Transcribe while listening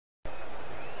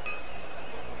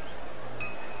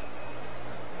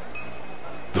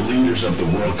leaders of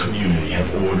the world community have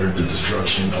ordered the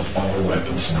destruction of all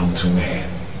weapons known to man.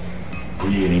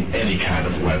 Creating any kind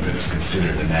of weapon is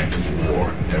considered an act of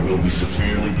war and will be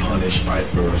severely punished by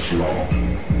Earth law.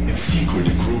 In secret,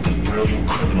 a group of brilliant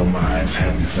criminal minds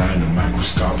have designed a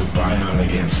microscopic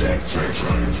bionic insect.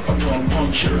 Upon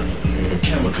puncture, a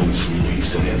chemical is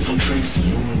released that infiltrates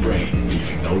the human brain,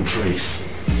 leaving no trace.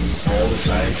 All the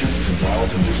scientists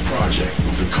involved in this project,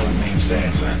 with the codename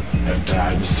Zanza, have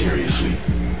died mysteriously.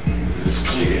 It's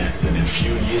clear that in a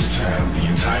few years' time, the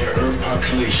entire Earth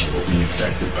population will be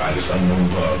infected by this unknown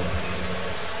bug.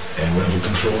 And whoever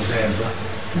controls Zanza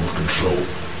will control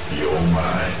your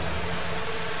mind.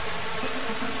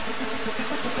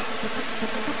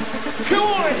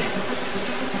 Come on!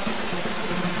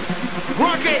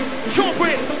 Rock it, jump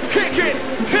it, kick it,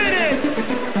 hit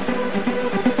it!